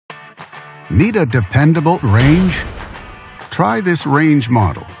Need a dependable range? Try this range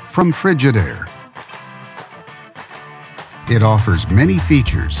model from Frigidaire. It offers many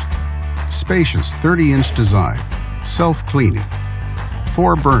features: spacious 30-inch design, self-cleaning,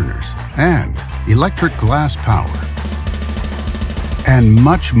 4 burners, and electric glass power, and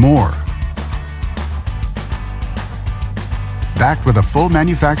much more. Backed with a full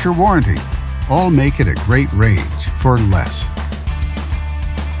manufacturer warranty, all make it a great range for less.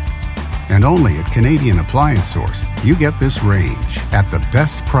 And only at Canadian Appliance Source, you get this range at the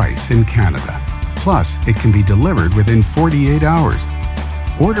best price in Canada. Plus, it can be delivered within 48 hours.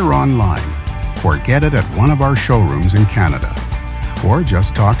 Order online or get it at one of our showrooms in Canada. Or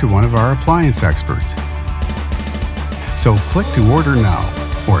just talk to one of our appliance experts. So click to order now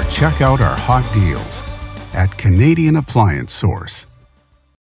or check out our hot deals at Canadian Appliance Source.